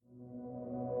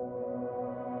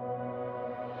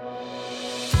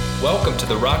Welcome to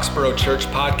the Roxborough Church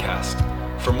Podcast.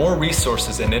 For more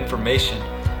resources and information,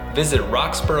 visit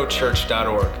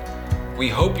roxboroughchurch.org. We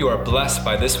hope you are blessed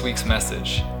by this week's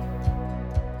message.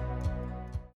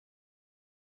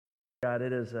 God,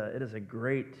 it is a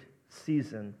great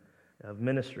season of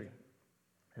ministry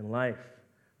and life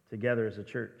together as a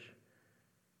church.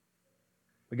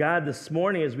 But God, this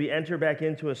morning as we enter back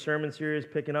into a sermon series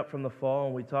picking up from the fall,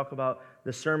 and we talk about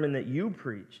the sermon that you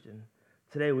preached, and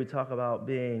today we talk about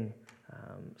being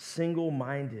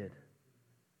single-minded,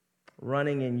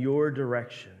 running in your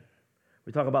direction.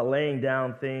 We talk about laying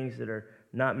down things that are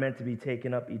not meant to be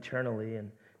taken up eternally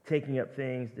and taking up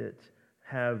things that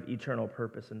have eternal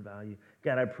purpose and value.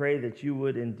 God, I pray that you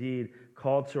would indeed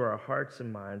call to our hearts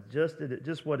and minds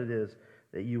just what it is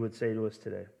that you would say to us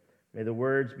today. May the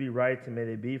words be right and may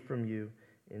they be from you.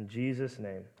 In Jesus'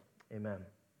 name, amen.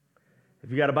 If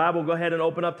you got a Bible, go ahead and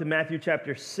open up to Matthew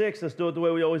chapter 6. Let's do it the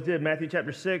way we always did. Matthew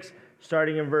chapter 6,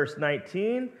 starting in verse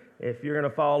 19. If you're going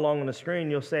to follow along on the screen,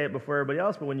 you'll say it before everybody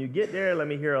else. But when you get there, let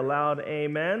me hear a loud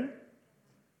amen.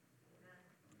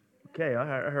 Okay,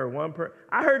 I heard one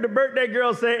I heard the birthday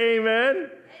girl say amen.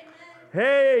 Amen.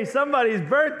 Hey, somebody's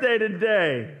birthday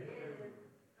today.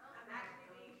 I'm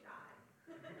actually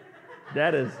shy.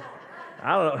 That is,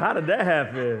 I don't know, how did that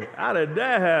happen?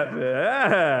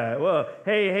 Well,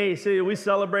 hey, see, we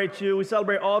celebrate you. We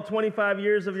celebrate all 25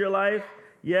 years of your life.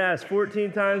 Yes,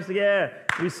 14 times, yeah.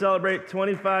 We celebrate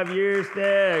 25 years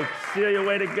there. Celia,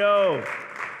 way to go.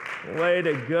 Way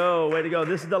to go.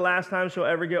 This is the last time she'll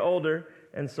ever get older.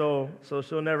 And so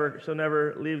she'll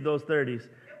never leave those 30s.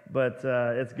 But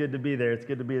it's good to be there.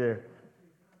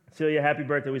 Celia, happy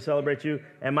birthday. We celebrate you.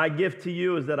 And my gift to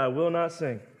you is that I will not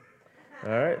sing. All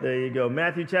right, there you go.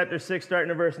 Matthew chapter 6, starting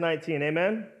in verse 19. Amen?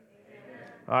 Amen.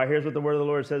 All right, here's what the word of the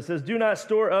Lord says. It says, "Do not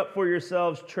store up for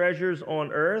yourselves treasures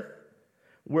on earth,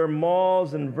 where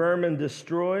moths and vermin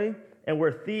destroy, and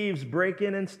where thieves break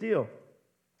in and steal.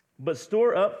 But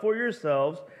store up for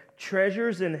yourselves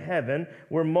treasures in heaven,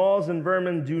 where moths and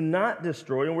vermin do not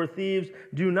destroy, and where thieves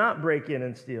do not break in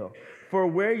and steal. For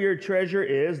where your treasure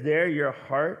is, there your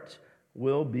heart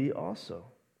will be also.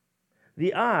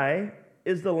 The eye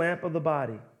is the lamp of the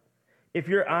body. If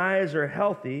your eyes are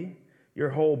healthy, your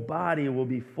whole body will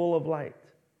be full of light.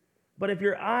 But if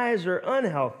your eyes are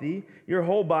unhealthy, your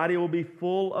whole body will be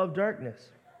full of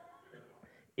darkness.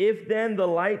 If then the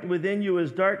light within you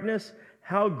is darkness,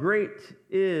 how great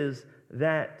is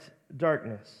that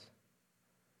darkness?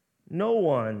 No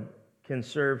one can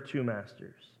serve two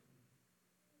masters.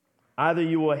 Either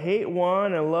you will hate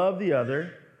one and love the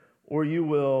other, or you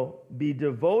will be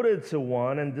devoted to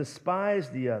one and despise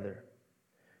the other.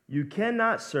 You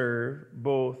cannot serve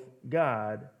both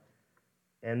God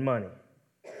and money."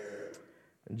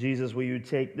 Jesus, will you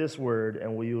take this word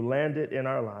and will you land it in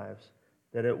our lives,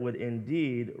 that it would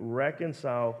indeed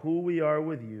reconcile who we are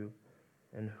with you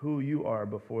and who you are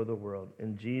before the world.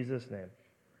 In Jesus' name,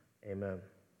 amen.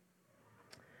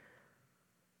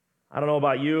 I don't know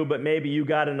about you, but maybe you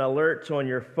got an alert on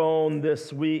your phone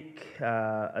this week,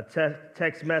 a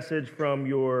text message from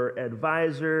your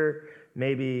advisor.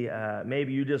 Maybe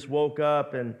you just woke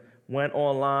up and went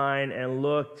online and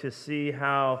looked to see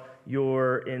how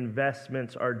your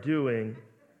investments are doing.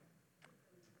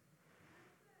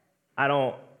 I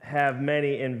don't have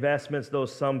many investments, though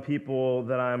some people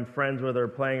that I'm friends with are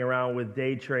playing around with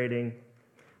day trading.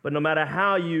 But no matter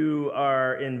how you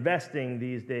are investing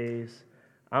these days,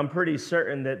 I'm pretty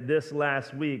certain that this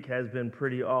last week has been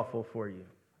pretty awful for you.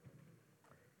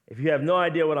 If you have no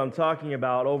idea what I'm talking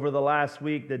about, over the last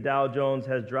week, the Dow Jones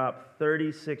has dropped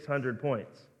 3,600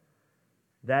 points.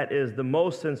 That is the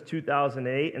most since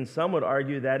 2008, and some would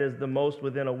argue that is the most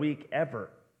within a week ever.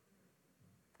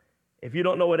 If you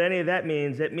don't know what any of that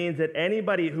means, it means that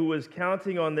anybody who was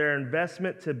counting on their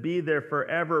investment to be their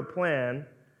forever plan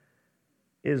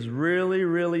is really,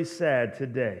 really sad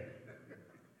today.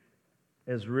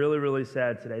 Is really, really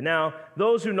sad today. Now,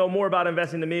 those who know more about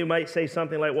investing than me might say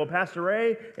something like, "Well, Pastor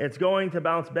Ray, it's going to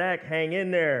bounce back. Hang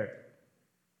in there."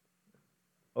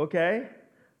 Okay,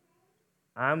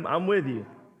 I'm with you.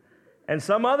 And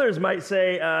some others might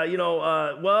say,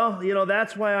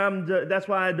 that's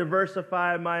why I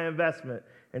diversify my investment.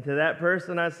 And to that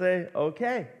person, I say,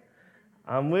 okay,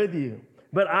 I'm with you.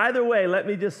 But either way, let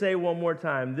me just say one more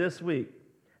time, this week,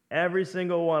 every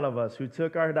single one of us who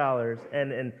took our dollars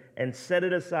and set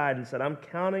it aside and said, "I'm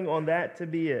counting on that to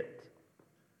be it."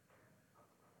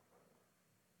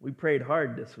 We prayed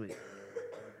hard this week.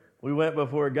 We went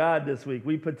before God this week.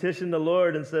 We petitioned the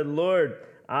Lord and said, "Lord,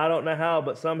 I don't know how,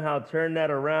 but somehow turn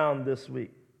that around this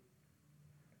week."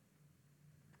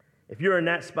 If you're in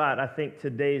that spot, I think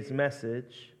today's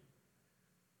message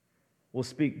will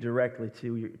speak directly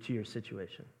to your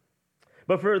situation.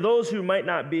 But for those who might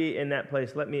not be in that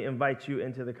place, let me invite you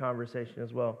into the conversation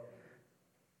as well.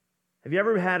 Have you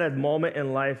ever had a moment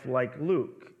in life like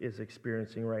Luke is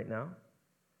experiencing right now,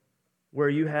 where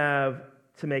you have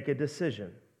to make a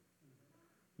decision?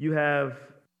 You have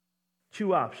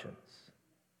two options,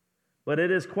 but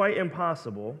it is quite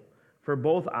impossible for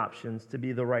both options to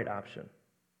be the right option,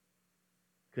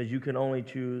 because you can only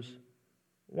choose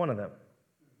one of them.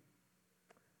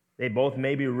 They both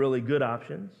may be really good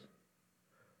options.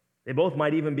 They both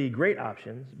might even be great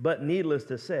options, but needless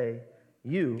to say,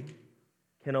 you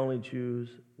can only choose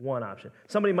one option.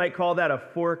 Somebody might call that a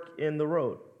fork in the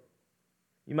road.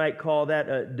 You might call that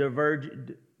a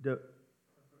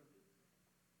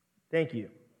thank you,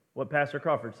 what Pastor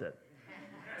Crawford said.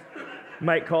 You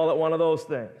might call it one of those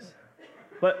things.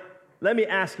 But let me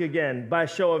ask you again, by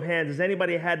show of hands, has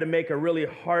anybody had to make a really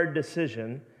hard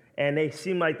decision and they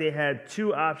seemed like they had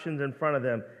two options in front of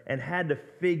them and had to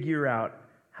figure out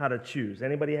how to choose?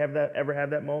 Anybody ever have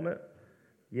that moment?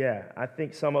 Yeah, I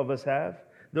think some of us have.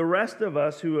 The rest of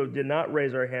us who did not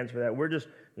raise our hands for that, we just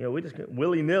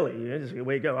willy-nilly, just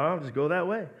wake up, I'll just go that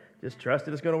way. Just trust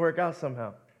that it's going to work out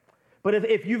somehow. But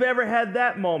if you've ever had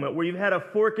that moment where you've had a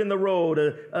fork in the road,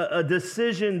 a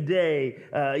decision day,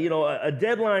 a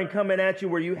deadline coming at you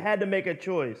where you had to make a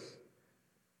choice,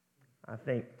 I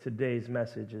think today's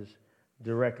message is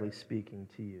directly speaking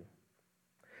to you.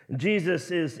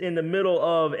 Jesus is in the middle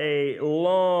of a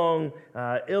long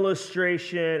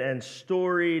illustration and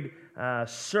storied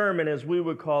sermon, as we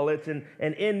would call it. And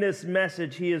in this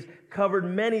message, he has covered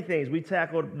many things. We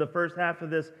tackled the first half of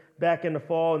this back in the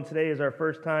fall, and today is our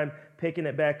first time picking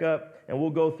it back up, and we'll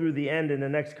go through the end in the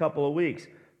next couple of weeks.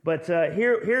 But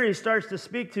here he starts to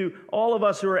speak to all of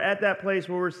us who are at that place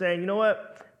where we're saying, you know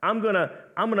what, I'm gonna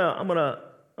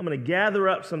gather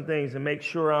up some things and make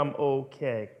sure I'm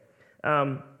okay.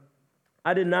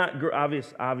 I did not grow,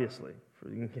 obviously,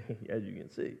 as you can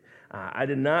see, I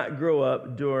did not grow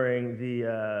up during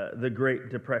the Great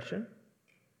Depression,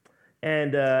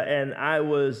 and I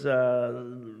was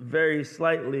very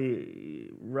slightly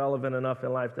relevant enough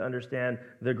in life to understand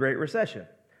the Great Recession,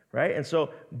 right? And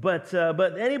so, but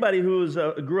anybody who's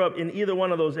grew up in either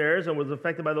one of those eras and was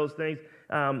affected by those things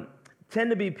tend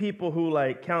to be people who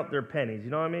like count their pennies.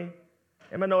 You know what I mean?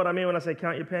 Anybody know what I mean when I say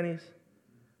count your pennies?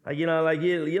 Like,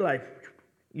 you're like,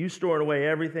 you storing away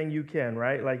everything you can,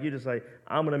 right? Like, you're just like,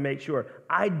 I'm going to make sure.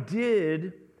 I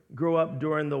did grow up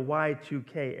during the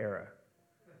Y2K era.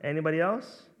 Anybody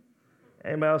else?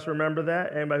 Anybody else remember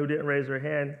that? Anybody who didn't raise their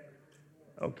hand?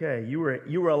 Okay, you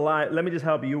were alive. Let me just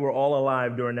help you. You were all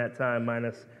alive during that time,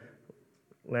 minus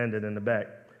Landon in the back.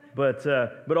 But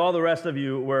all the rest of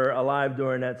you were alive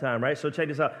during that time, right? So check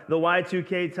this out. The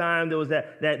Y2K time, there was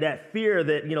that fear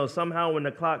that, somehow when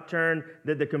the clock turned,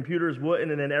 that the computers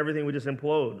wouldn't, and then everything would just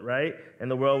implode, right?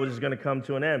 And the world was just going to come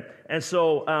to an end. And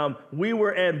so we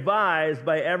were advised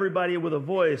by everybody with a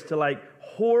voice to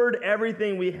hoard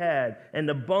everything we had and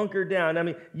to bunker down. I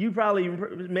mean,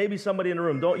 maybe somebody in the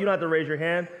room, you don't have to raise your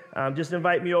hand. Just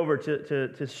invite me over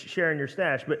to sharing your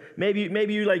stash. But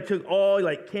maybe you took all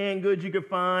canned goods you could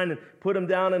find and put them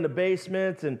down in the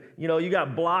basement, and you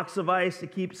got blocks of ice to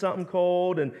keep something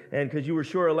cold, and because you were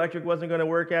sure electric wasn't going to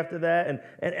work after that,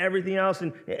 and everything else.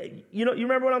 And you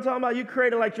remember what I'm talking about? You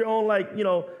created your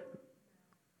own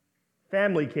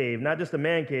family cave, not just a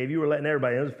man cave. You were letting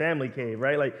everybody in. It was a family cave,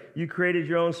 right? You created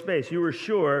your own space. You were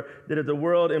sure that if the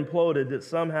world imploded, that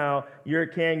somehow your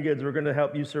canned goods were going to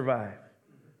help you survive,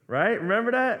 right?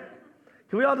 Remember that?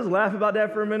 Can we all just laugh about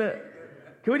that for a minute?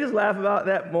 Can we just laugh about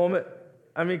that moment?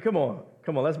 I mean, come on,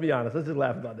 let's be honest. Let's just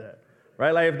laugh about that,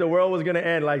 right? If the world was going to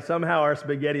end, somehow our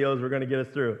SpaghettiOs were going to get us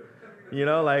through. We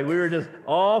were just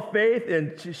all faith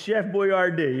in Chef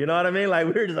Boyardee. You know what I mean?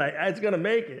 We were just it's going to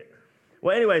make it.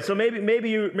 Well, anyway, so maybe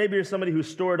you're somebody who's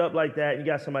stored up like that, and you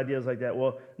got some ideas like that.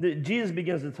 Well, Jesus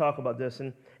begins to talk about this,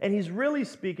 and he's really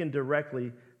speaking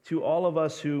directly to all of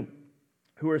us who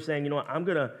are saying, I'm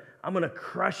gonna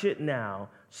crush it now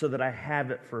so that I have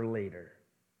it for later.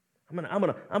 I'm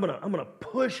gonna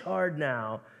push hard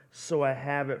now so I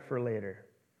have it for later.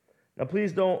 Now,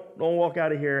 please don't walk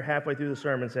out of here halfway through the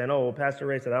sermon saying, "Oh, well, Pastor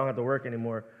Ray said I don't have to work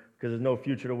anymore because there's no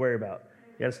future to worry about."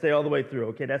 You got to stay all the way through,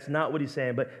 okay? That's not what he's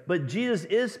saying. But Jesus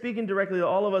is speaking directly to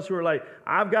all of us who are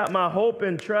I've got my hope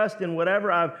and trust in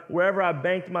wherever I've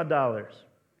banked my dollars.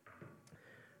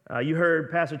 You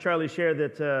heard Pastor Charlie share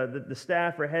that the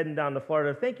staff are heading down to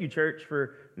Florida. Thank you, church,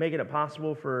 for making it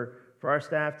possible for our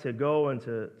staff to go and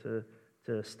to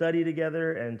to study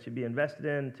together and to be invested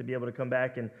in, to be able to come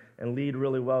back and lead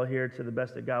really well here to the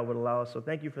best that God would allow us. So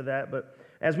thank you for that. But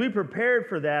as we prepared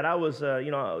for that, I was,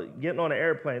 getting on an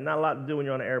airplane. Not a lot to do when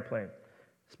you're on an airplane,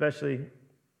 especially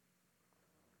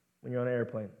when you're on an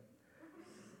airplane.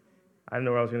 I didn't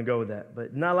know where I was going to go with that,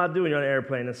 but not a lot to do when you're on an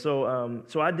airplane. And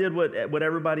so I did what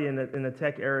everybody in the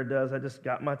tech era does. I just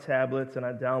got my tablets and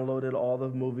I downloaded all the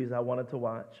movies I wanted to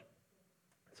watch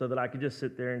so that I could just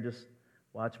sit there and just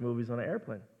watch movies on an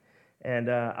airplane. And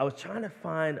I was trying to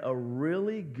find a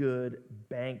really good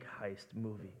bank heist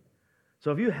movie.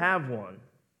 So if you have one,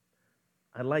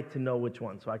 I'd like to know which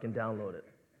one so I can download it.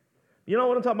 You know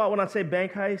what I'm talking about when I say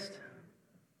bank heist?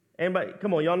 Anybody,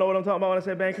 come on, y'all know what I'm talking about when I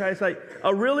say bank heist? Like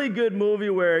a really good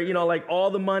movie where, like all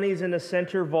the money's in the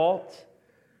center vault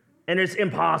and it's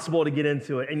impossible to get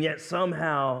into it. And yet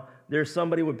somehow there's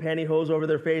somebody with pantyhose over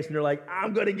their face and they're like,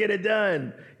 I'm going to get it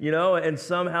done, and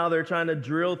somehow they're trying to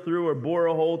drill through or bore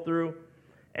a hole through.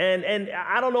 And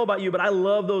I don't know about you, but I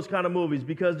love those kind of movies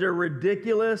because they're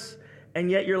ridiculous. And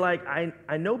yet you're like,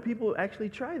 I know people actually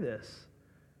try this.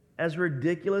 As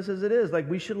ridiculous as it is, like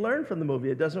we should learn from the movie.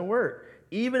 It doesn't work.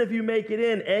 Even if you make it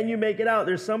in and you make it out,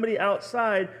 there's somebody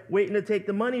outside waiting to take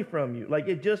the money from you. Like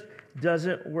it just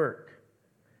doesn't work.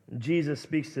 Jesus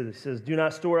speaks to this. He says, do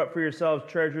not store up for yourselves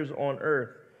treasures on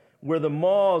earth, where the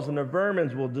moths and the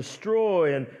vermin will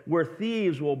destroy and where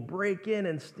thieves will break in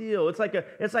and steal. It's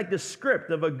like the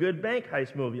script of a good bank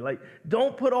heist movie. Like,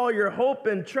 don't put all your hope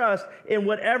and trust in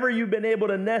whatever you've been able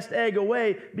to nest egg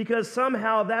away because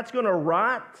somehow that's going to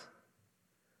rot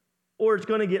or it's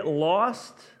going to get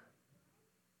lost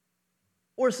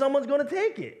or someone's going to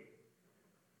take it.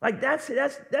 Like that's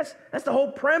the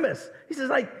whole premise. He says,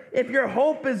 like, if your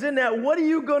hope is in that, what are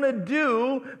you going to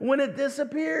do when it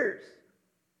disappears?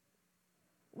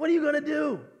 What are you going to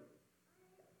do?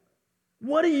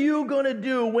 What are you going to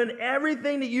do when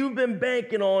everything that you've been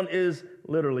banking on is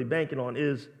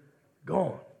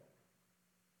gone?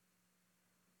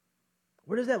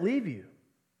 Where does that leave you?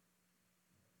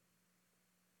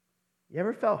 You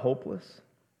ever felt hopeless?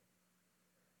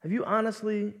 Have you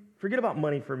honestly, forget about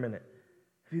money for a minute,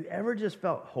 have you ever just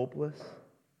felt hopeless?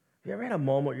 Have you ever had a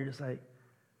moment where you're just like,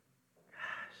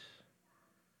 gosh,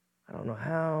 I don't know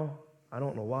how, I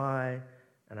don't know why,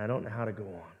 and I don't know how to go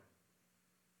on.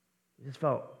 You just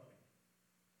felt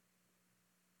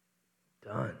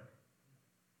done.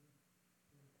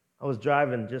 I was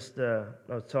driving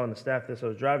I was telling the staff this, I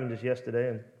was driving just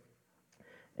yesterday,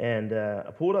 and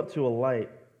I pulled up to a light.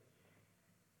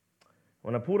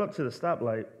 When I pulled up to the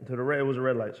stoplight, it was a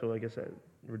red light, so I guess it's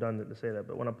redundant to say that,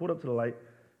 but when I pulled up to the light,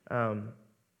 I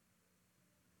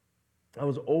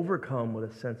was overcome with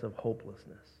a sense of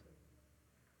hopelessness.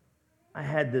 I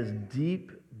had this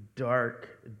deep, dark,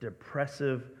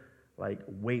 depressive,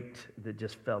 weight that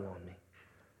just fell on me.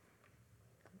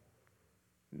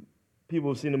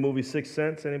 People have seen the movie Sixth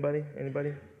Sense. Anybody?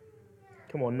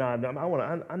 Come on, nod.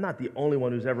 I'm not the only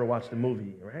one who's ever watched the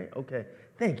movie, right? Okay.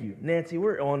 Thank you, Nancy.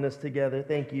 We're on this together.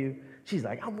 Thank you. She's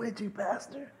like, I'm with you,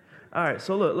 Pastor. All right.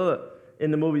 So look.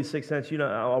 In the movie Sixth Sense,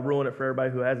 I'll ruin it for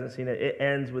everybody who hasn't seen it. It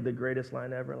ends with the greatest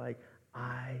line ever,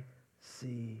 I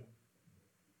see.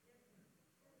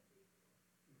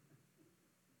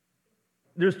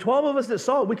 There's 12 of us that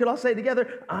saw it. We could all say it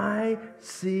together, I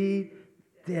see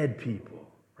dead people,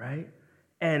 right?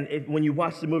 And when you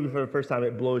watch the movie for the first time,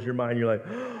 it blows your mind. You're like,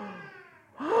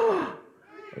 oh,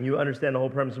 and you understand the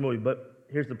whole premise of the movie. But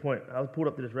here's the point. I was pulled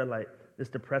up to this red light. This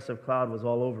depressive cloud was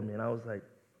all over me. And I was like,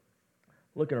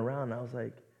 looking around, and I was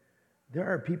like, there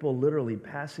are people literally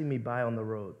passing me by on the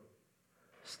road,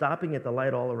 stopping at the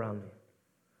light all around me,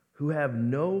 who have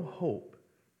no hope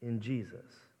in Jesus.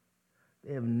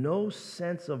 They have no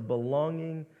sense of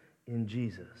belonging in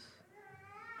Jesus.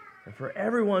 And for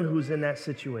everyone who's in that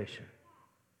situation,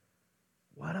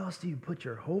 what else do you put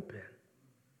your hope in?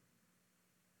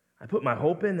 I put my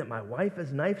hope in that my wife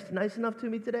is nice enough to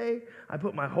me today. I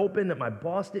put my hope in that my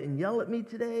boss didn't yell at me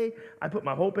today. I put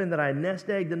my hope in that I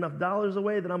nest egged enough dollars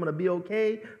away that I'm going to be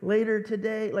okay later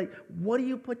today. What do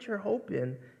you put your hope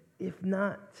in if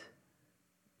not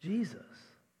Jesus?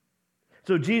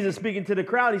 So Jesus speaking to the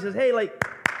crowd, he says, hey,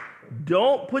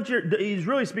 he's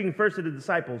really speaking first to the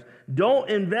disciples. Don't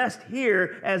invest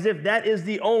here as if that is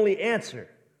the only answer.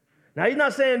 Now, he's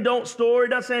not saying don't store,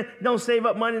 he's not saying don't save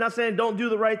up money, not saying don't do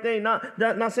the right thing,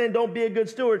 not saying don't be a good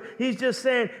steward. He's just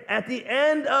saying at the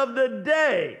end of the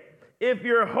day, if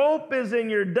your hope is in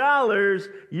your dollars,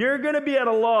 you're going to be at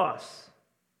a loss.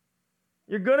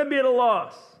 You're going to be at a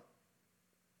loss.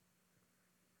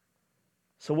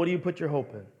 So what do you put your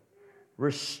hope in?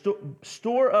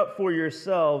 Store up for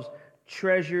yourselves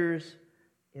treasures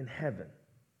in heaven.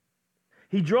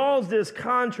 He draws this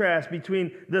contrast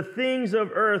between the things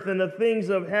of earth and the things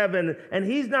of heaven. And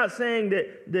he's not saying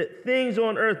that things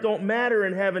on earth don't matter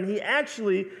in heaven. He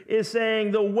actually is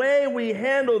saying the way we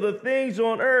handle the things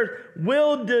on earth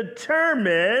will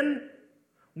determine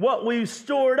what we've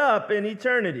stored up in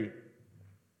eternity.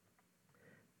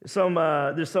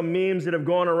 There's some memes that have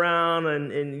gone around,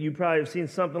 and you probably have seen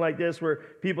something like this where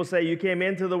people say you came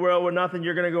into the world with nothing,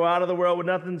 you're going to go out of the world with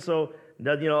nothing. So,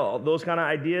 those kind of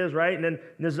ideas, right? And then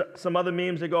there's some other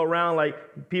memes that go around,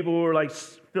 like people who are like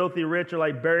filthy rich are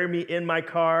like, bury me in my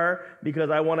car because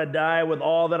I want to die with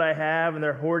all that I have, and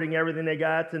they're hoarding everything they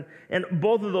got. And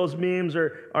both of those memes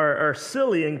are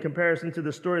silly in comparison to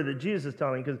the story that Jesus is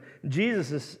telling, because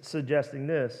Jesus is suggesting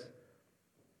this.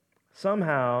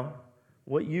 Somehow,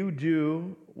 what you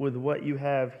do with what you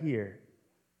have here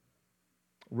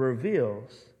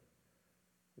reveals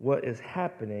what is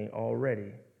happening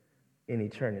already in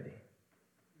eternity.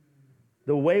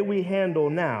 The way we handle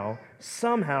now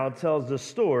somehow tells the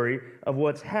story of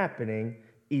what's happening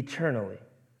eternally.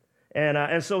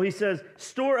 And so he says,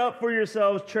 store up for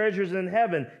yourselves treasures in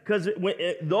heaven, because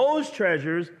those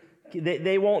treasures,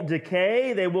 they won't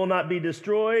decay, they will not be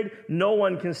destroyed, no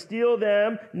one can steal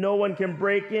them, no one can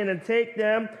break in and take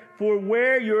them, for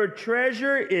where your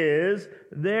treasure is,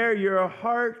 there your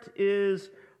heart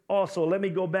is also. Let me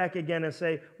go back again and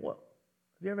say, well,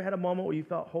 have you ever had a moment where you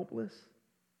felt hopeless?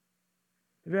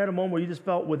 Have you had a moment where you just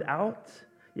felt without?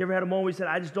 You ever had a moment where you said,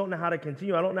 I just don't know how to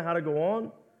continue, I don't know how to go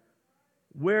on?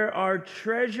 Where our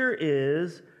treasure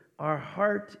is, our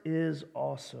heart is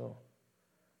also.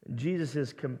 Jesus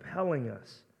is compelling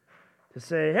us to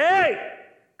say, hey,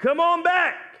 come on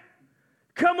back.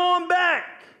 Come on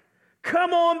back.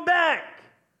 Come on back.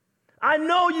 I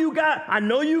know you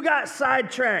got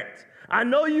sidetracked. I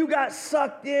know you got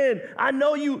sucked in. I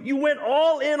know you went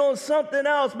all in on something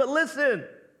else. But listen,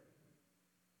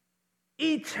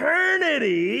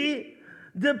 eternity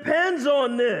depends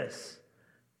on this.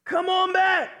 Come on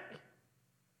back.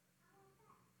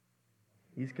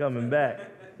 He's coming back.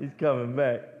 He's coming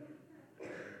back.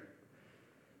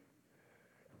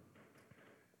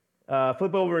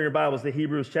 Flip over in your Bibles to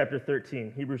Hebrews chapter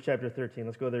 13. Hebrews chapter 13.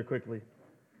 Let's go there quickly.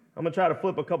 I'm going to try to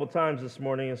flip a couple times this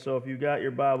morning, and so if you got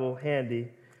your Bible handy,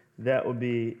 that would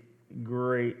be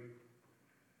great.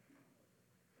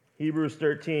 Hebrews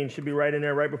 13 should be right in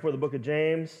there, right before the book of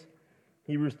James.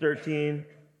 Hebrews 13.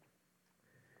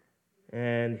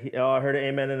 And I heard an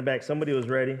amen in the back. Somebody was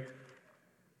ready.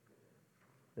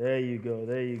 There you go.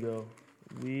 There you go.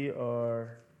 We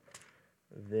are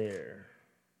there.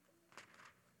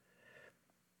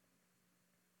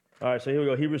 All right, so here we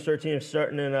go. Hebrews 13,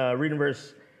 starting in reading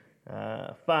verse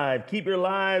 5. Keep your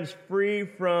lives free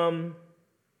from...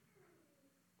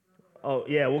 Oh,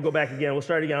 yeah, we'll go back again. We'll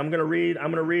start again. I'm going to read.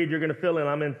 You're going to fill in.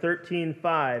 I'm in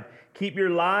 13:5. Keep your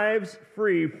lives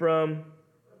free from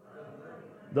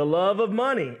the love of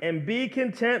money, and be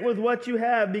content with what you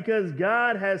have, because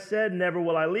God has said, never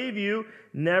will I leave you,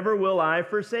 never will I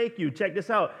forsake you. Check this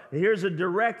out. Here's a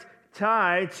direct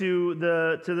tie to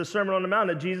the Sermon on the Mount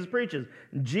that Jesus preaches.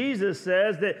 Jesus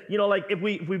says that, like if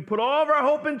we put all of our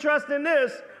hope and trust in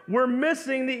this, we're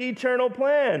missing the eternal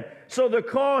plan. So the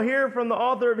call here from the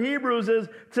author of Hebrews is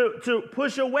to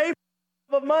push away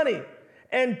from money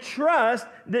and trust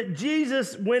that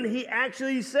Jesus, when he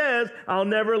actually says, I'll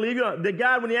never leave you, that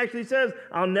God, when he actually says,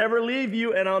 I'll never leave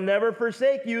you and I'll never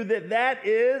forsake you, that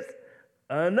is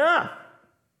enough.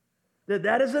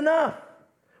 That is enough.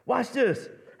 Watch this.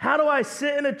 How do I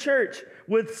sit in a church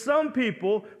with some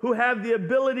people who have the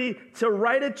ability to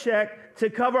write a check to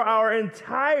cover our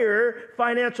entire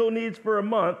financial needs for a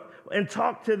month and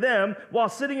talk to them, while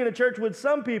sitting in a church with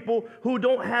some people who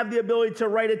don't have the ability to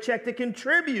write a check to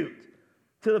contribute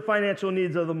to the financial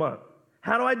needs of the month?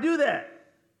 How do I do that?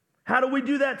 How do we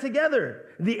do that together?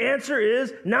 The answer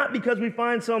is not because we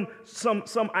find some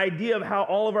idea of how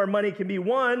all of our money can be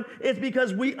won. It's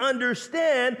because we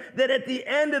understand that at the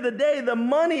end of the day, the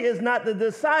money is not the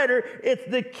decider. It's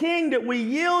the king that we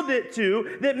yield it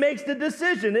to that makes the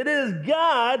decision. It is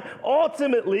God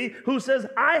ultimately who says,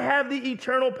 I have the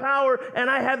eternal power and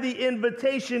I have the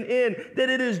invitation in. That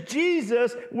it is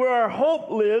Jesus where our hope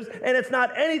lives, and it's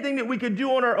not anything that we could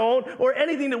do on our own or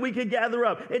anything that we could gather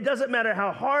up. It doesn't matter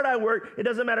how hard I work. It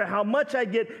doesn't matter how much I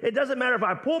get. It doesn't matter if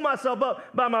I pull myself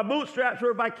up by my bootstraps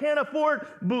or if I can't afford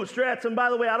bootstraps. And by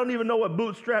the way, I don't even know what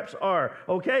bootstraps are,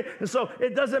 okay? And so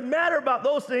it doesn't matter about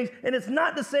those things. And it's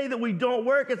not to say that we don't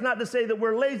work. It's not to say that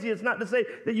we're lazy. It's not to say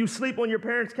that you sleep on your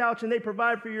parents' couch and they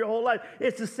provide for you your whole life.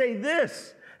 It's to say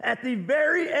this: at the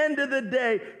very end of the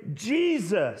day,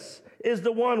 Jesus is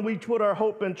the one we put our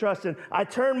hope and trust in. I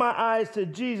turn my eyes to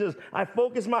Jesus. I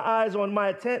focus my eyes on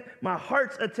my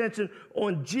heart's attention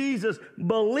on Jesus,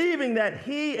 believing that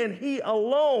he and he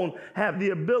alone has the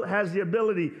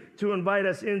ability to invite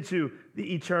us into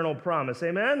the eternal promise.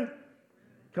 Amen?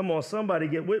 Come on, somebody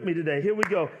get with me today. Here we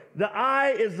go. The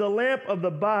eye is the lamp of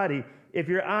the body. If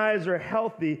your eyes are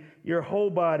healthy, your whole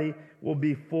body will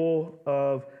be full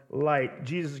of light.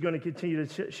 Jesus is going to continue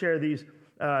to share these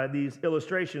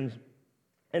illustrations.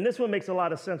 And this one makes a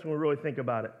lot of sense when we really think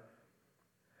about it.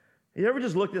 You ever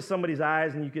just looked at somebody's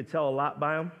eyes and you could tell a lot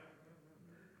by them?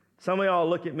 Some of y'all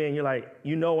look at me and you're like,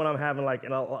 you know when I'm having like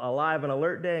an alive and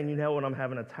alert day, and you know when I'm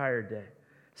having a tired day.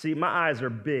 See, my eyes are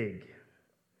big.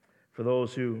 For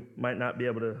those who might not be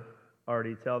able to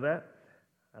already tell that,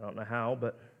 I don't know how,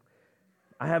 but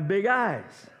I have big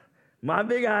eyes. My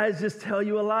big eyes just tell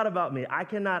you a lot about me. I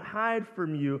cannot hide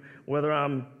from you whether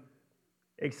I'm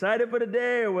excited for the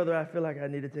day or whether I feel like I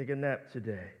need to take a nap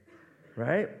today,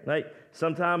 right? Like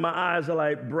sometimes my eyes are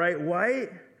like bright white,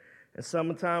 and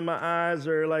sometimes my eyes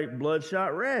are like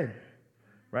bloodshot red,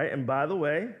 right? And by the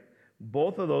way,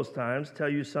 both of those times tell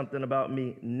you something about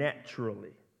me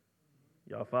naturally.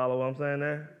 Y'all follow what I'm saying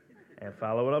there? And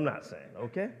follow what I'm not saying,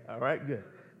 okay? All right, good.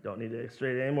 Don't need to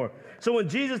illustrate it anymore. So when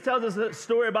Jesus tells us a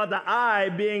story about the eye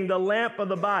being the lamp of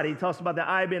the body, he talks about the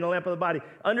eye being the lamp of the body.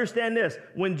 Understand this.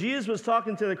 When Jesus was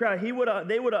talking to the crowd, they would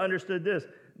have understood this.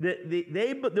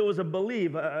 There was a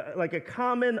belief, like a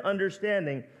common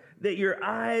understanding, that your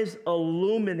eyes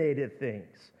illuminated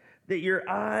things, that your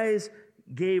eyes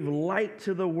gave light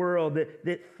to the world,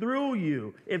 that through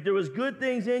you, if there was good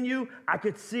things in you, I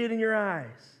could see it in your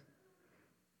eyes.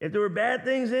 If there were bad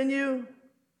things in you,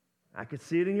 I could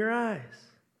see it in your eyes.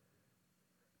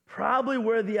 Probably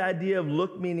where the idea of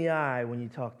look me in the eye when you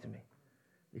talk to me.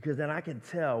 Because then I can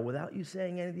tell, without you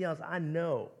saying anything else, I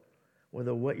know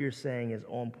whether what you're saying is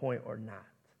on point or not.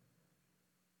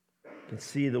 I can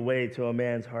see the way to a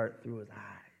man's heart through his eyes.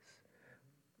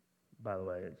 By the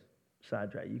way,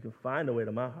 sidetrack, you can find a way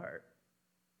to my heart.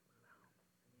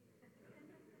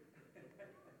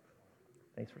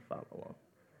 Thanks for following along.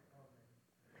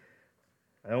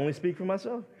 I only speak for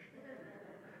myself.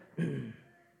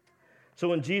 So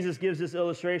when Jesus gives this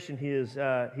illustration,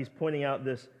 he's pointing out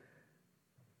this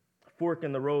fork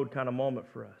in the road kind of moment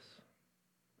for us.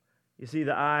 You see,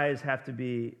 the eyes have to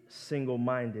be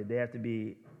single-minded. They have to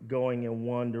be going in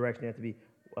one direction. They have to be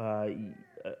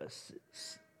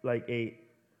like a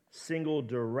single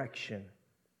direction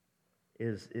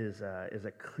is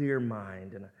a clear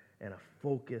mind and a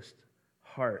focused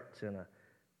heart and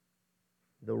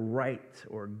the right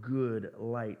or good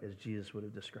light, as Jesus would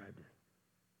have described it.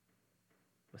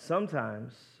 But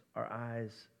sometimes our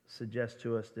eyes suggest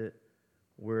to us that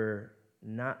we're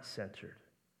not centered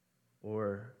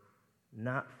or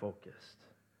not focused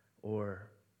or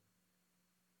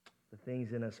the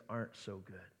things in us aren't so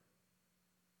good.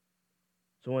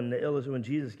 So when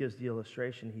Jesus gives the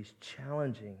illustration, he's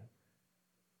challenging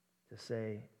to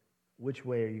say, which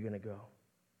way are you going to go?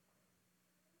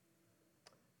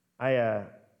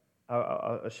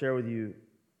 I'll share with you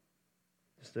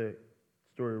just a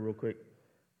story real quick.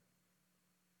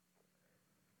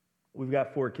 We've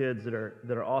got 4 kids that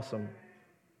are awesome.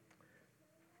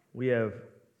 We have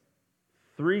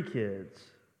 3 kids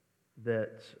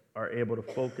that are able to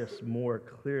focus more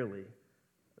clearly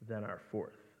than our 4th.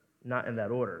 Not in that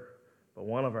order, but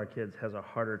one of our kids has a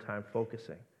harder time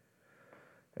focusing.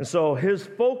 And so his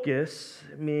focus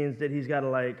means that he's got to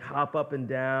like hop up and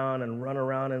down and run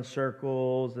around in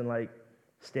circles and like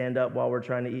stand up while we're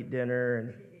trying to eat dinner.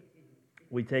 And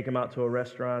we take him out to a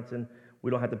restaurant and we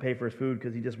don't have to pay for his food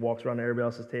because he just walks around to everybody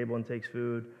else's table and takes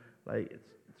food. Like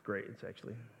it's great. It's a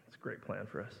great plan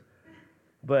for us.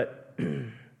 But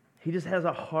he just has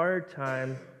a hard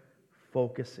time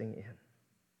focusing in.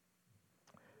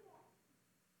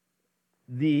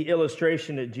 The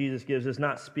illustration that Jesus gives is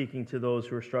not speaking to those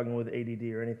who are struggling with ADD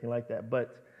or anything like that,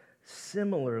 but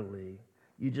similarly,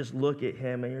 you just look at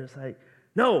him and you're just like,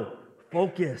 no,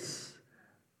 focus,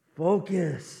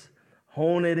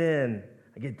 hone it in.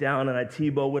 I get down and I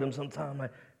T-bow with him sometime,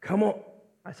 like, come on.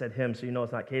 I said him, so you know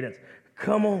it's not cadence.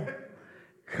 Come on.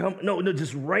 No,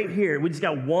 just right here. We just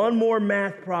got one more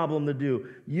math problem to do.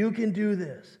 You can do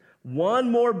this. One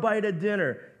more bite of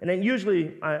dinner. And then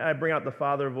usually I bring out the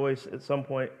father voice at some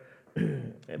point,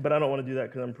 but I don't want to do that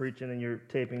because I'm preaching and you're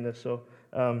taping this. So,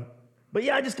 but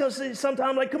yeah, I just come say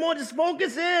sometimes like, come on, just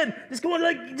focus in. Just come on,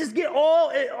 like, just get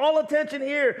all attention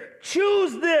here.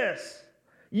 Choose this.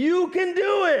 You can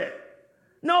do it.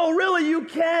 No, really, you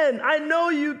can. I know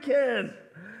you can.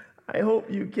 I hope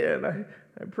you can.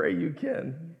 I pray you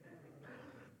can.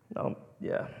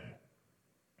 Yeah.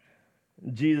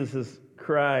 Jesus'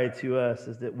 cry to us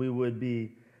is that we would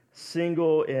be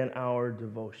single in our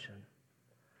devotion,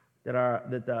 that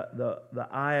the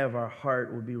eye of our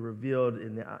heart will be revealed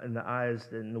in the eyes,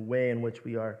 in the way in which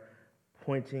we are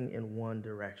pointing in one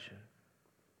direction.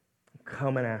 I'm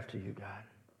coming after you, God.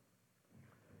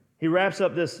 He wraps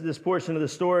up this portion of the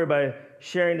story by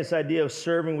sharing this idea of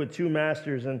serving with two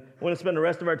masters. And I want to spend the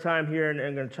rest of our time here, and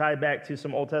I'm going to tie back to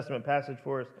some Old Testament passage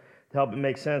for us to help it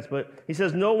make sense. But he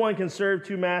says, no one can serve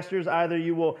two masters. Either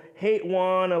you will hate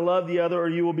one and love the other, or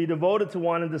you will be devoted to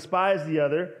one and despise the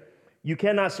other. You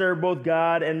cannot serve both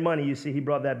God and money. You see, he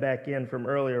brought that back in from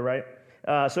earlier, right?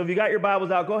 So if you got your Bibles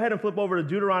out, go ahead and flip over to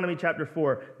Deuteronomy chapter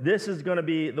 4. This is going to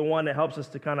be the one that helps us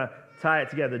to kind of tie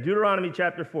it together. Deuteronomy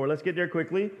chapter 4. Let's get there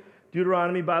quickly.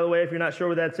 Deuteronomy, by the way, if you're not sure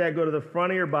where that's at, go to the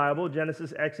front of your Bible,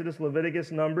 Genesis, Exodus,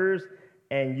 Leviticus, Numbers,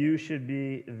 and you should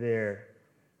be there.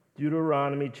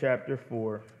 Deuteronomy chapter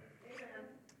 4. Amen.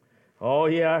 Oh,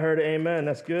 yeah, I heard it. Amen.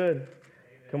 That's good. Amen.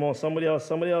 Come on, somebody else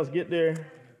get there. Amen.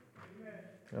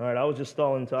 All right, I was just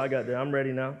stalling until I got there. I'm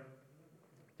ready now.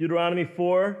 Deuteronomy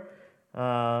 4,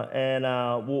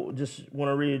 we'll just want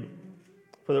to read,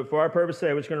 for our purpose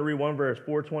today, we're just going to read one verse,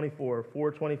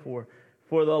 4:24.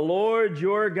 For the Lord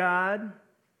your God,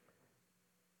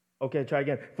 okay, try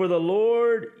again. For the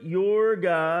Lord your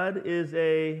God is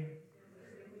a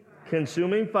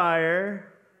consuming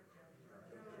fire.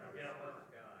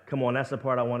 Come on, that's the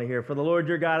part I want to hear. For the Lord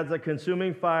your God is a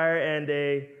consuming fire and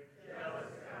a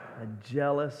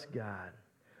jealous God.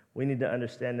 We need to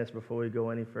understand this before we go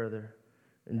any further.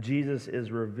 And Jesus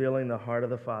is revealing the heart of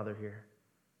the Father here.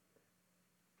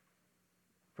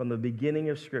 From the beginning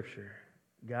of Scripture,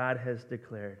 God has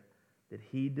declared that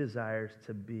he desires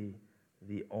to be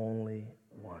the only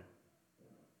one.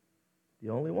 The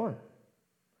only one.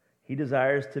 He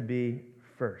desires to be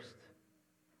first.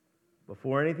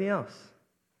 Before anything else,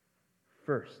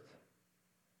 first.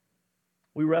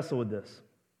 We wrestle with this.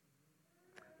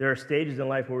 There are stages in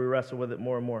life where we wrestle with it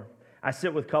more and more. I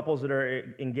sit with couples that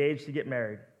are engaged to get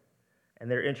married, and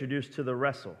they're introduced to the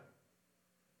wrestle.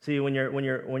 See, when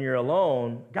you're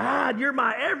alone, God, you're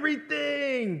my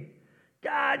everything.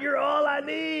 God, you're all I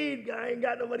need. I ain't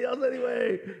got nobody else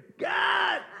anyway.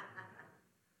 God.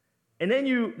 And then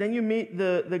you meet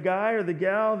the guy or the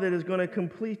gal that is going to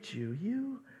complete you.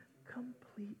 You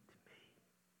complete me.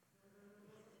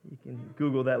 You can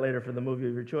Google that later for the movie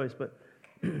of your choice, but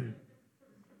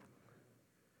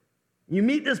you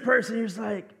meet this person, you're just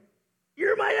like,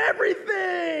 you're my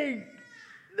everything.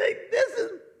 This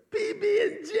is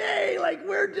PB&J, like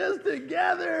we're just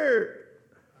together.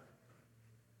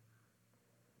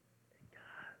 And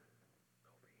God,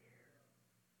 over here.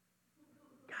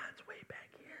 God's way back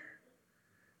here.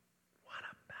 What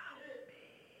about me?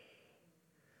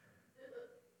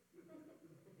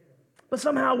 But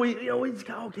somehow we just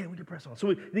go, okay, we can press on. So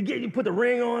you put the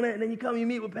ring on it, and then you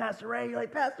meet with Pastor Ray. You're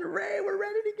like, Pastor Ray, we're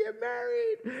ready to get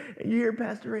married. And you hear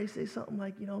Pastor Ray say something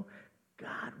like,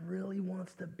 God really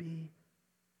wants to be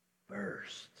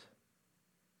first.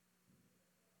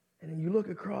 And then you look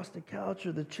across the couch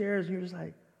or the chairs, and you're just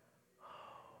like,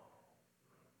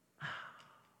 oh.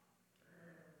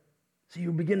 So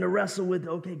you begin to wrestle with,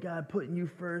 okay, God, putting you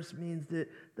first means that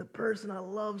the person I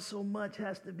love so much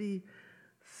has to be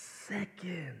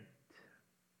second.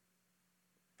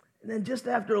 And then just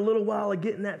after a little while of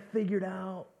getting that figured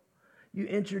out, you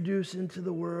introduce into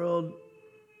the world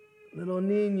little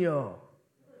Nino,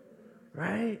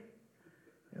 right?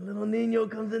 And little Nino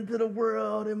comes into the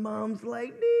world, and mom's like,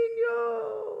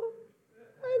 Nino,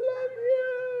 I love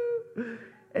you.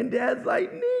 And dad's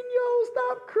like, Nino,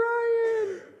 stop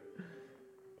crying.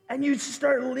 And you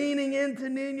start leaning into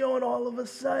Nino, and all of a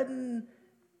sudden,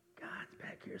 God's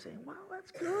back here saying, wow,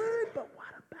 that's good, but what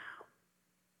about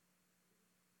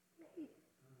me?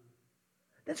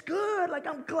 That's good. Like,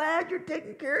 I'm glad you're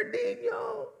taking care of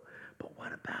Nino, but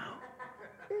what about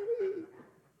me?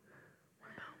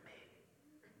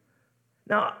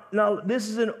 Now, this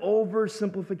is an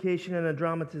oversimplification and a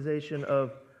dramatization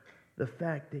of the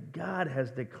fact that God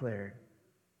has declared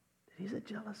that he's a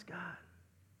jealous God.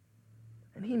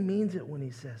 And he means it when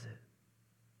he says it.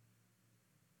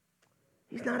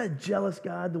 He's not a jealous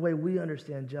God the way we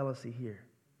understand jealousy here.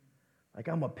 Like,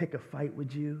 I'm going to pick a fight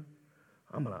with you.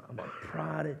 I'm gonna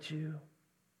prod at you.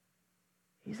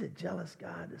 He's a jealous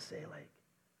God to say, like,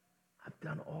 I've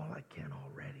done all I can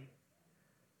already.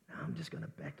 Now I'm just going to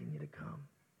beckon you to come.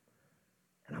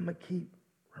 And I'm going to keep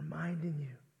reminding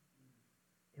you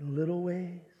in little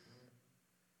ways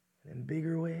and in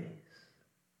bigger ways.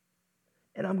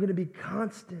 And I'm going to be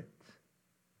constant.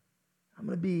 I'm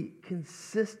going to be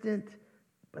consistent,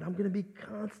 but I'm going to be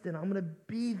constant. I'm going to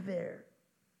be there.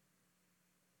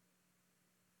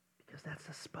 because that's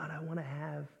the spot I want to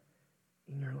have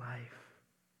in your life.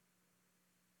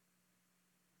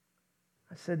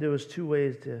 I said there was 2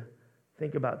 ways to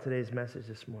think about today's message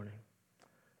this morning.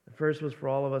 The first was for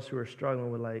all of us who are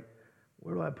struggling with, like,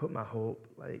 where do I put my hope?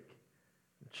 Like,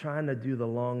 I'm trying to do the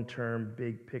long-term,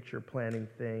 big picture planning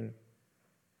thing.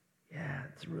 Yeah,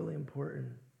 it's really important.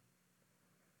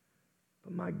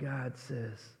 But my God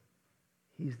says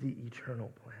he's the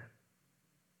eternal plan.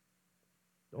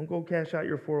 Don't go cash out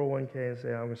your 401k and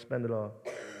say, I'm going to spend it all.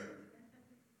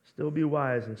 Still be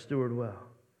wise and steward well.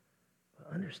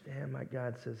 But understand my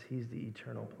God says he's the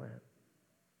eternal plan.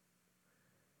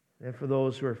 And for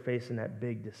those who are facing that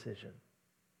big decision,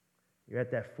 you're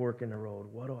at that fork in the road.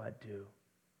 What do I do?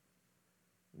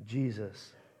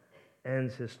 Jesus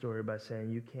ends his story by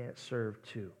saying you can't serve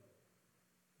 2.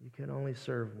 You can only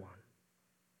serve 1.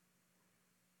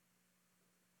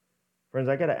 Friends,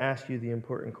 I got to ask you the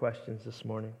important questions this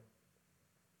morning.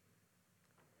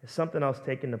 Has something else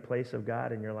taken the place of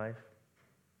God in your life?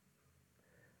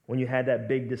 When you had that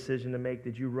big decision to make,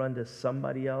 did you run to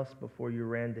somebody else before you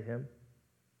ran to him?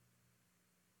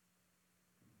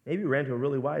 Maybe you ran to a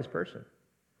really wise person.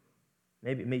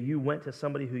 Maybe you went to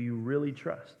somebody who you really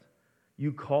trust.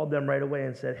 You called them right away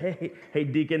and said, hey,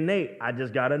 Deacon Nate, I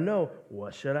just got to know,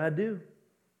 what should I do?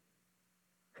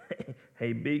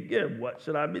 Hey, Big Gib, what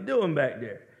should I be doing back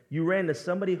there? You ran to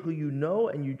somebody who you know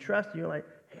and you trust, and you're like,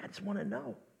 hey, I just want to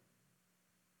know.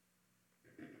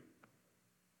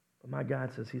 But my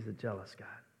God says he's a jealous God.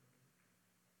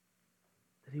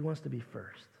 That he wants to be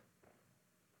first.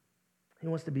 He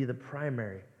wants to be the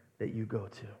primary that you go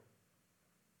to.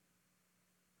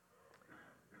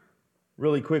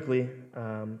 Really quickly,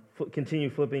 continue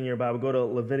flipping your Bible. Go to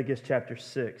Leviticus chapter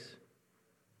 6.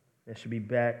 It should be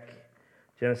back.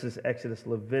 Genesis, Exodus,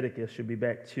 Leviticus should be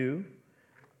back to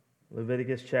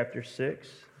Leviticus chapter 6.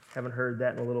 Haven't heard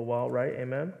that in a little while, right?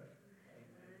 Amen?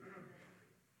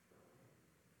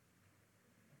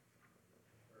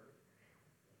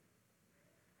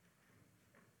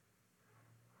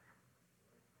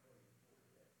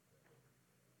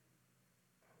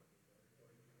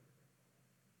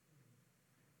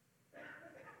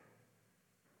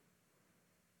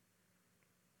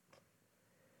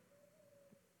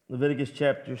 Leviticus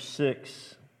chapter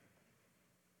 6.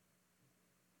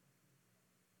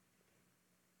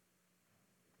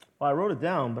 Well, I wrote it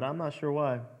down, but I'm not sure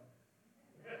why.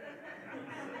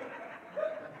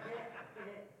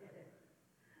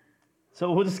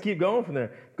 So we'll just keep going from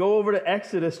there. Go over to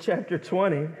Exodus chapter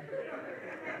 20.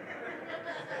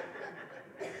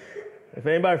 If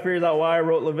anybody figures out why I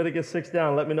wrote Leviticus 6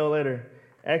 down, let me know later.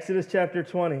 Exodus chapter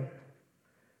 20,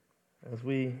 as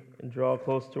we draw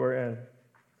close to our end.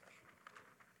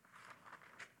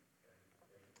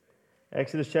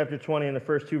 Exodus chapter 20, in the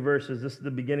first 2 verses, this is the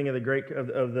beginning of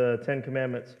the 10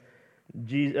 Commandments.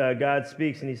 God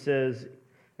speaks and he says,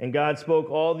 and God spoke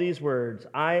all these words,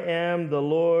 I am the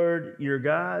Lord your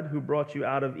God who brought you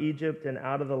out of Egypt and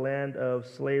out of the land of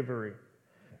slavery.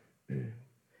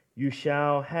 You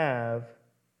shall have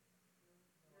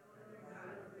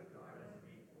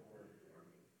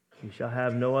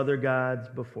no other gods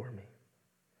before me.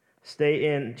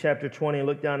 Stay in chapter 20,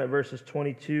 look down at verses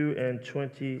 22 and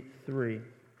 23.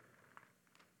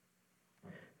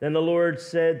 Then the Lord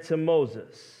said to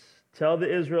Moses, tell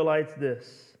the Israelites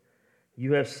this,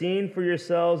 you have seen for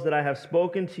yourselves that I have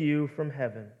spoken to you from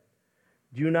heaven.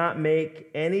 Do not make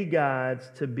any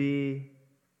gods to be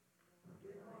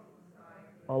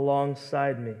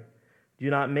alongside me. Do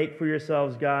not make for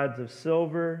yourselves gods of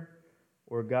silver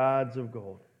or gods of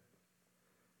gold.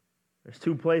 There's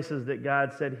 2 places that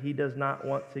God said he does not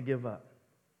want to give up.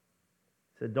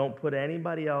 He said, don't put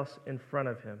anybody else in front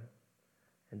of him,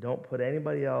 and don't put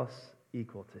anybody else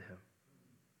equal to him.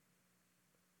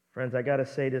 Friends, I got to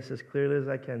say this as clearly as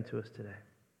I can to us today.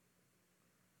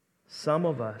 Some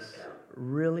of us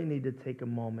really need to take a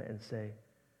moment and say,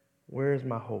 where is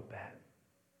my hope at?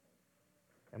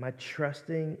 Am I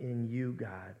trusting in you,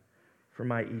 God, for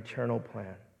my eternal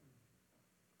plan?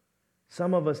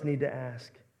 Some of us need to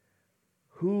ask,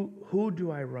 who do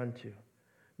I run to?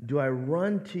 Do I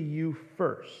run to you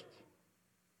first?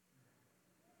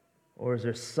 Or is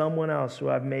there someone else who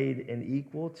I've made an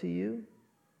equal to you?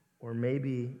 Or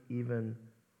maybe even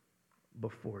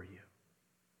before you?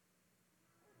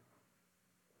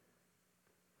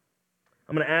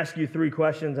 I'm going to ask you 3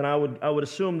 questions, and I would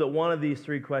assume that one of these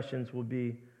 3 questions would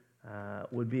be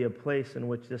a place in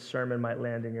which this sermon might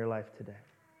land in your life today.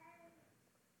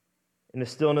 In the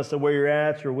stillness of where you're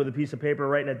at, or with a piece of paper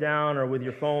writing it down, or with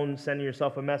your phone sending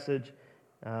yourself a message,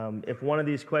 if one of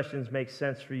these questions makes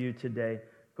sense for you today,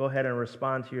 go ahead and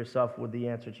respond to yourself with the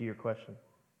answer to your question.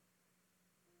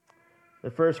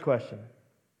 The first question,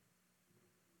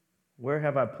 where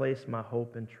have I placed my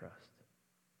hope and trust?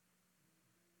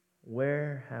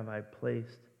 Where have I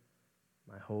placed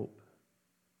my hope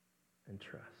and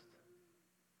trust?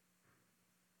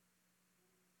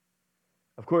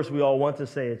 Of course, we all want to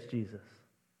say it's Jesus.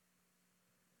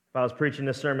 If I was preaching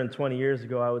this sermon 20 years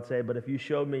ago, I would say, but if you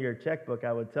showed me your checkbook,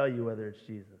 I would tell you whether it's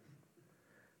Jesus.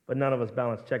 But none of us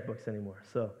balance checkbooks anymore,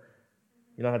 so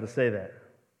you don't have to say that.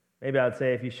 Maybe I would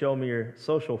say, if you show me your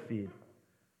social feed,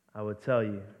 I would tell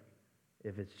you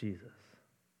if it's Jesus.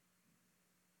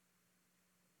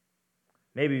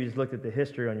 Maybe you just looked at the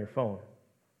history on your phone.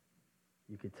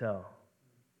 You could tell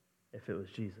if it was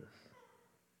Jesus.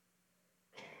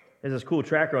 There's this cool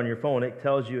tracker on your phone. It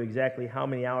tells you exactly how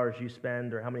many hours you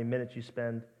spend or how many minutes you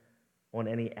spend on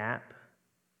any app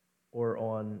or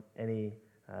on any,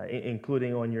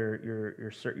 including on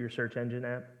your search engine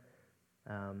app.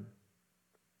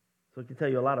 So it can tell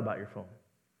you a lot about your phone.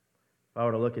 If I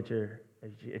were to look at your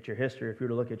history, if you were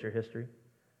to look at your history,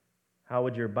 how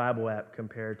would your Bible app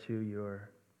compare to your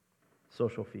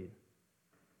social feed?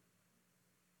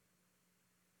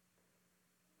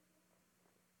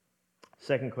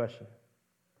 Second question.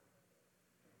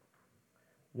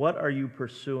 What are you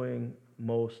pursuing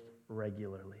most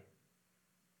regularly?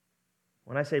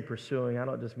 When I say pursuing, I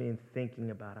don't just mean thinking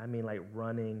about it. I mean like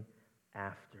running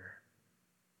after.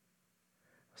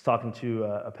 I was talking to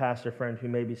a pastor friend who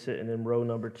may be sitting in row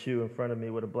number 2 in front of me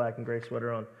with a black and gray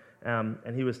sweater on.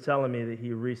 And he was telling me that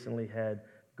he recently had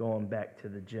gone back to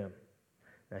the gym.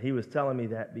 Now, he was telling me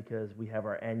that because we have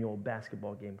our annual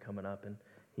basketball game coming up, and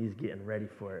he's getting ready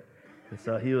for it. And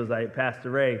so he was like,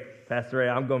 Pastor Ray,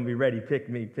 I'm going to be ready. Pick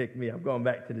me. I'm going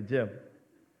back to the gym.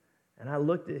 And I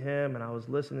looked at him, and I was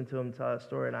listening to him tell that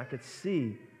story, and I could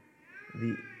see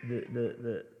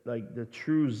the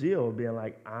true zeal being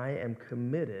like, I am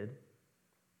committed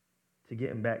to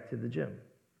getting back to the gym.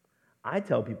 I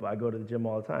tell people I go to the gym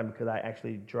all the time because I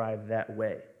actually drive that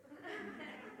way.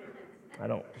 I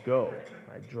don't go.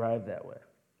 I drive that way.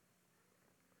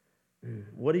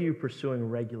 What are you pursuing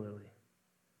regularly?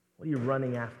 What are you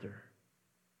running after?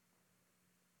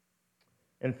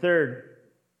 And third,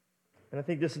 and I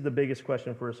think this is the biggest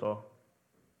question for us all.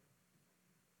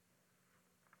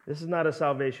 This is not a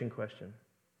salvation question,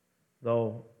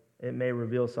 though it may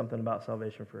reveal something about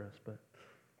salvation for us, but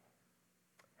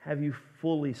have you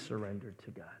fully surrendered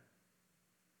to God?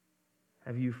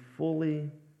 Have you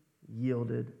fully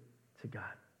yielded to God?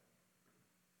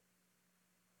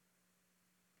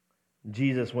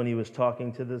 Jesus, when he was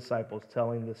talking to the disciples,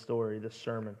 telling the story, the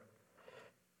sermon,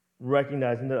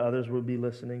 recognizing that others would be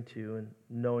listening to and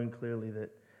knowing clearly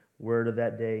that word of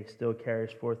that day still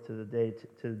carries forth to the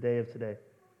day of today,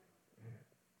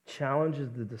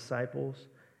 challenges the disciples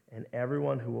and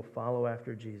everyone who will follow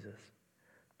after Jesus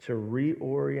to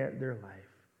reorient their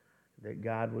life, that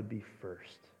God would be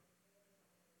first,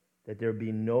 that there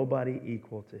be nobody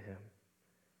equal to him,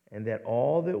 and that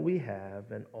all that we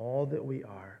have and all that we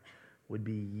are would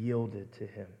be yielded to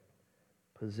him.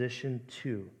 Position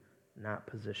 2, not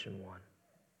position 1.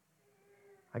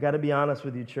 I got to be honest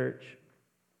with you, church.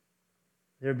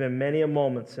 There have been many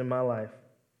moments in my life,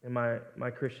 in my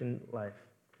Christian life,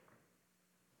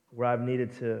 where I've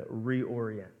needed to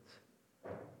reorient,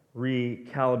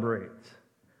 recalibrate,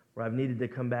 where I've needed to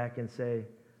come back and say,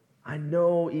 I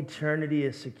know eternity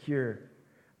is secure.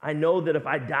 I know that if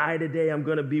I die today, I'm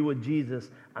going to be with Jesus.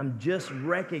 I'm just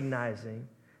recognizing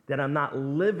that I'm not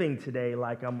living today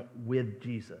like I'm with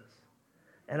Jesus.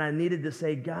 And I needed to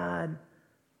say, God,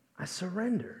 I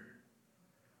surrender.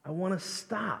 I want to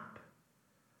stop.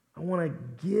 I want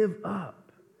to give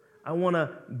up. I want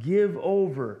to give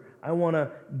over. I want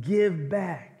to give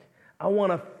back. I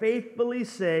want to faithfully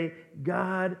say,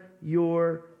 God,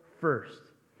 you're first.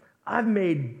 I've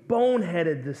made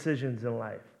boneheaded decisions in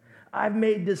life. I've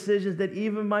made decisions that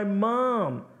even my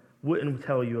mom wouldn't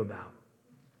tell you about.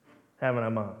 Haven't I,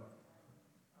 Mom?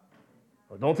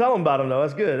 Well, don't tell them about them, though.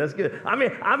 That's good. That's good.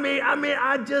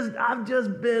 I've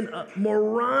just been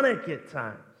moronic at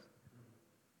times.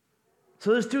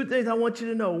 So there's 2 things I want you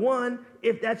to know. 1,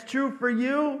 if that's true for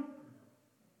you,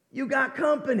 you got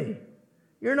company.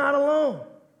 You're not alone.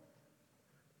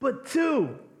 But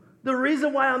 2, the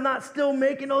reason why I'm not still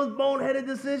making those boneheaded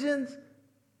decisions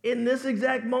in this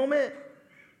exact moment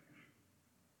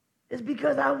is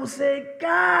because I will say,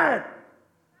 God,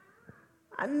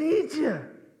 I need you.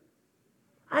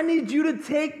 I need you to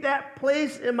take that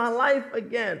place in my life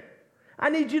again. I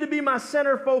need you to be my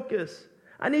center focus.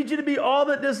 I need you to be all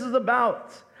that this is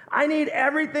about. I need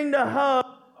everything to hub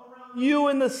around you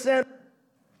in the center.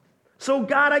 So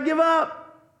God, I give up.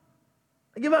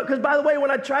 I give up because, by the way,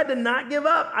 when I tried to not give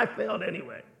up, I failed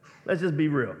anyway. Let's just be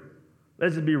real.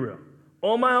 Let's just be real.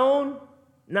 On my own,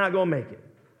 not going to make it.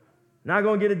 Not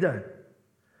going to get it done.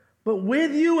 But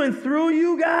with you and through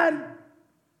you, God,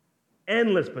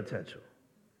 endless potential.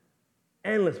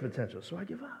 Endless potential. So I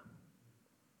give up.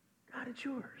 God, it's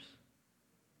yours.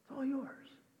 It's all yours.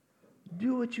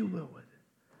 Do what you will with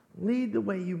it. Lead the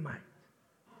way you might.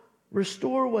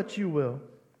 Restore what you will.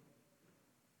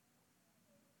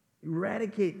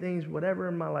 Eradicate things, whatever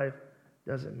in my life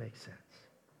doesn't make sense.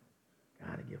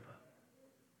 Gotta give up.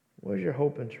 Where's your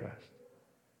hope and trust?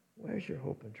 Where's your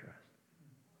hope and trust?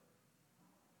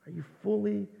 Are you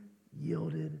fully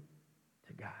yielded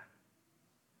to God?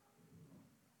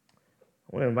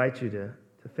 I want to invite you to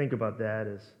think about that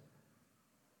as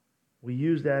we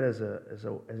use that as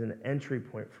an entry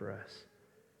point for us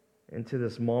into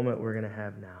this moment we're going to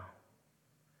have now.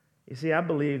 You see, I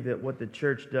believe that what the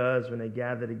church does when they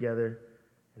gather together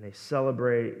and they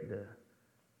celebrate the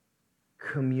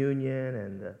communion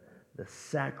and the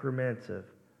sacrament of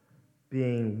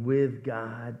being with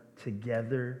God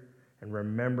together and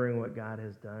remembering what God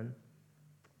has done,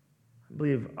 I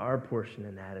believe our portion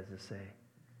in that is to say,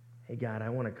 hey, God, I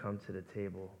want to come to the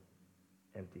table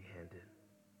empty-handed.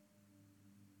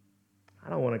 I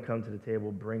don't want to come to the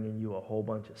table bringing you a whole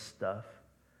bunch of stuff,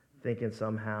 thinking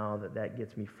somehow that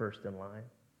gets me first in line.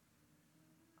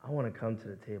 I want to come to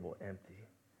the table empty,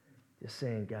 just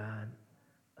saying, God,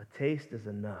 a taste is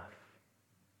enough.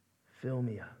 Fill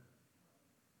me up.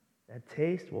 That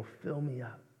taste will fill me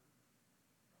up.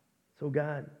 So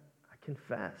God, I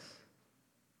confess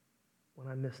when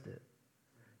I missed it.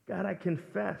 God, I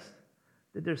confess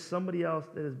that there's somebody else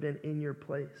that has been in your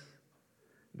place.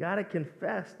 God, I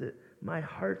confess that my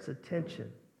heart's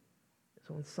attention is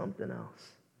on something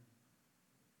else.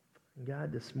 And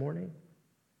God, this morning,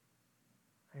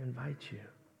 I invite you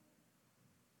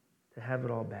to have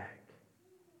it all back.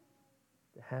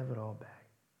 To have it all back.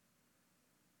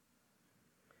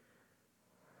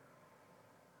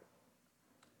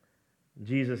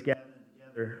 Jesus gathered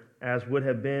together as would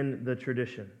have been the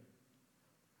tradition.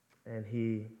 And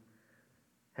he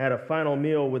had a final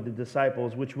meal with the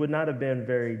disciples, which would not have been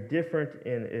very different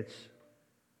in its,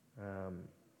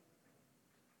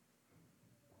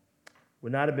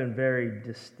 would not have been very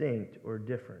distinct or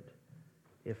different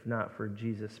if not for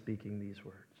Jesus speaking these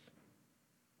words.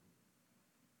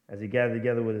 As he gathered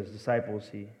together with his disciples,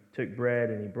 he took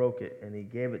bread and he broke it and he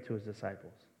gave it to his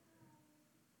disciples.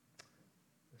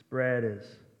 This bread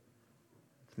it's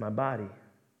my body.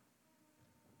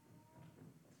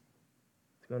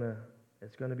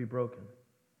 It's gonna be broken.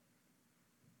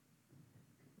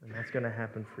 And that's going to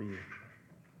happen for you.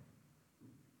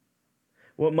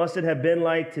 What must it have been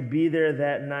like to be there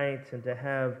that night and to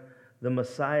have the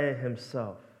Messiah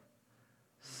himself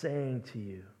saying to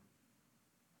you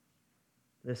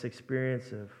this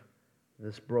experience of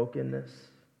this brokenness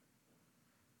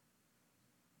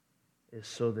is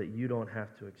so that you don't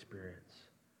have to experience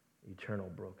eternal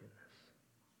brokenness.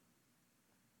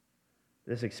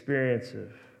 This experience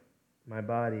of my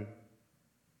body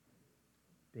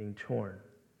being torn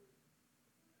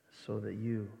so that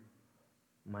you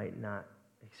might not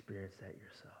experience that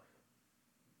yourself.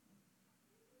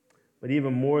 But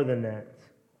even more than that,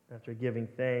 after giving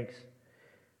thanks,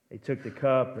 they took the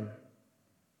cup and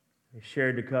they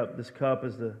shared the cup. This cup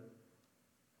is the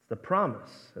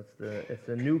promise. It's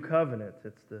the new covenant.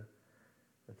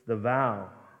 It's the vow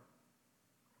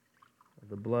of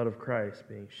the blood of Christ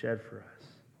being shed for us.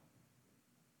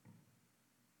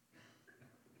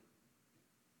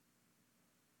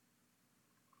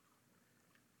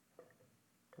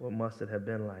 What must it have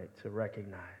been like to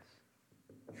recognize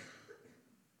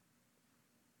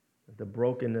that the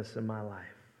brokenness in my life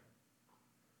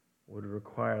would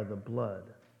require the blood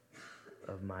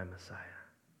of my Messiah?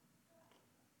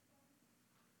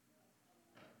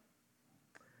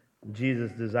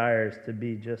 Jesus desires to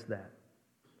be just that,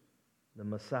 the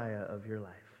Messiah of your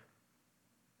life,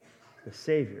 the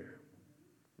Savior,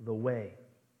 the way,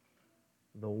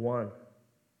 the one.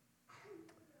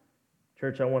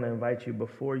 Church, I want to invite you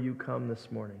before you come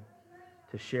this morning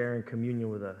to share in communion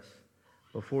with us,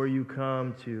 before you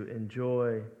come to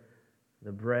enjoy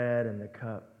the bread and the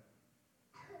cup.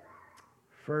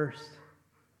 First,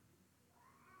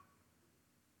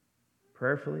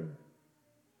 prayerfully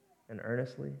and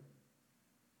earnestly,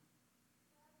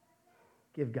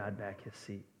 give God back his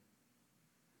seat.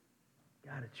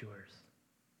 God, it's yours.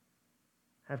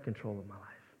 Have control of my life.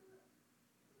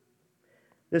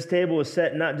 This table is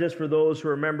set not just for those who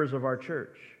are members of our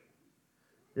church.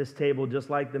 This table, just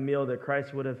like the meal that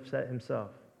Christ would have set himself,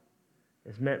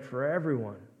 is meant for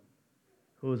everyone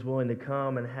who is willing to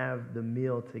come and have the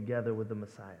meal together with the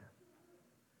Messiah.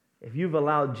 If you've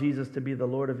allowed Jesus to be the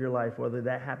Lord of your life, whether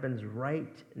that happens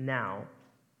right now,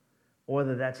 or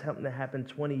whether that's something that happened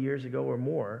 20 years ago or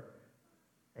more,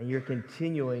 and you're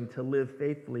continuing to live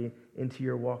faithfully into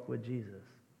your walk with Jesus,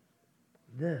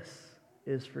 this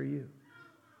is for you.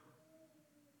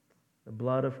 The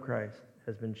blood of Christ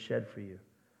has been shed for you.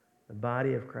 The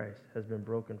body of Christ has been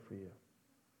broken for you,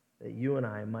 that you and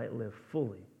I might live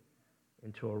fully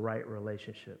into a right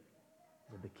relationship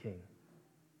with the King.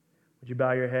 Would you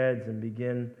bow your heads and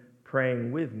begin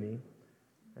praying with me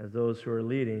as those who are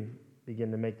leading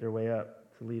begin to make their way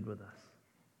up to lead with us?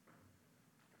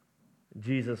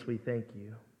 Jesus, we thank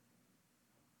you.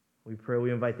 We pray,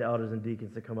 we invite the elders and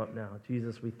deacons to come up now.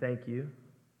 Jesus, we thank you.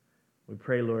 We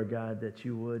pray, Lord God, that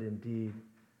you would indeed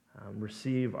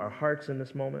receive our hearts in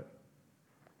this moment.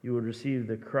 You would receive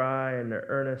the cry and the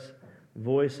earnest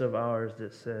voice of ours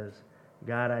that says,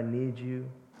 God, I need you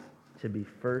to be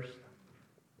first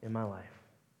in my life.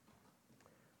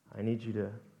 I need you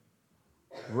to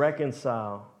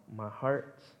reconcile my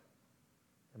heart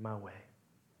and my way.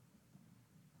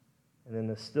 And in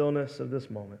the stillness of this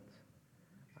moment,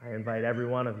 I invite every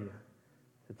one of you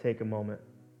to take a moment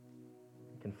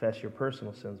and confess your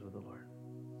personal sins with the Lord.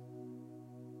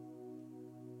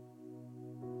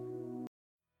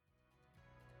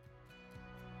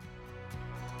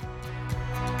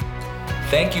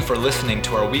 Thank you for listening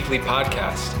to our weekly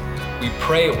podcast. We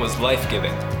pray it was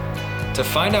life-giving. To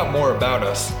find out more about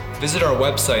us, visit our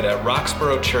website at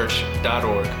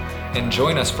roxboroughchurch.org and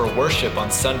join us for worship on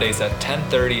Sundays at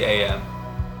 10:30 a.m.